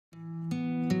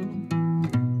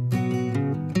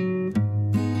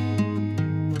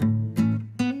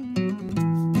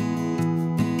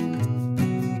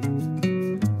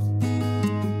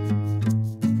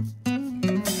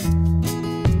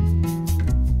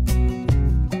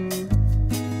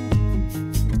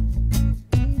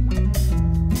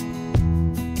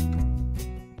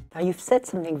you've said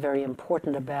something very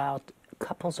important about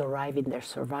couples arriving their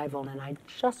survival, and I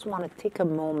just want to take a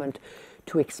moment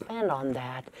to expand on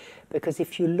that, because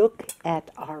if you look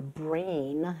at our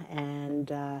brain, and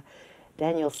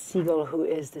Daniel Siegel, who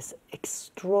is this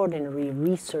extraordinary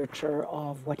researcher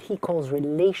of what he calls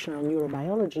relational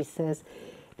neurobiology, says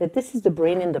that this is the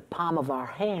brain in the palm of our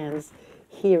hands.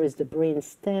 Here is the brain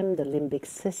stem, the limbic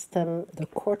system, the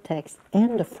cortex,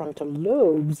 and the frontal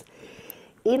lobes.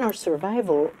 In our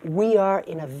survival, we are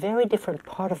in a very different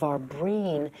part of our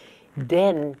brain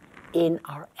than in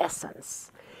our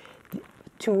essence.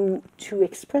 To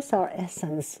express our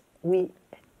essence, we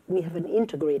have an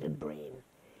integrated brain.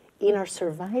 In our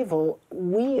survival,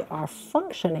 we are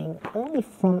functioning only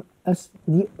from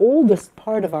the oldest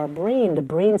part of our brain, the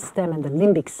brain stem and the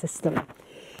limbic system.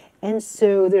 And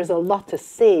so there's a lot to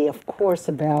say, of course,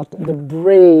 about the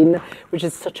brain, which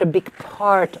is such a big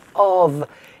part of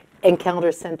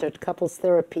encounter-centered couples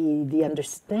therapy, the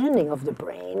understanding of the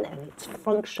brain and its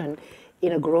function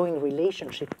in a growing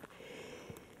relationship.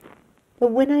 But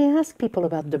when I ask people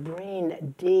about the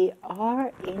brain, they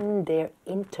are in their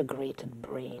integrated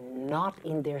brain, not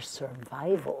in their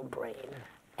survival brain.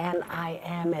 And I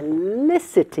am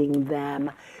eliciting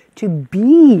them to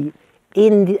be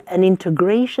in an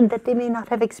integration that they may not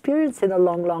have experienced in a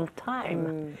long, long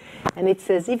time. And it's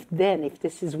as if then, if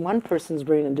this is one person's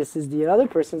brain and this is the other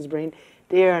person's brain,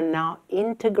 they are now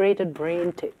integrated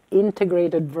brain to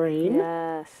integrated brain.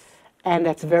 Yes. And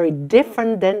that's very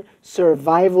different than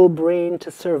survival brain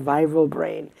to survival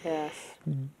brain. Yes.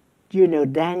 You know,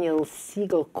 Daniel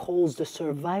Siegel calls the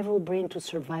survival brain to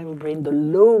survival brain the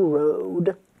low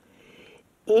road,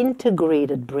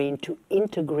 integrated brain to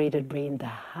integrated brain the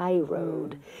high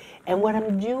road. And what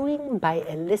I'm doing by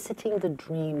eliciting the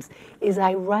dreams is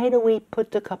I right away put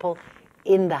the couple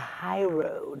in the high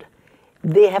road.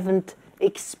 They haven't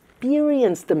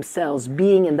experienced themselves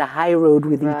being in the high road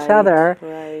with each other.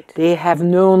 Right. They have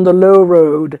known the low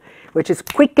road, which is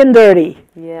quick and dirty.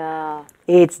 Yeah.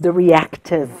 It's the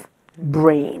reactive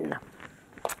brain.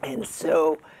 And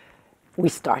so we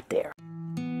start there.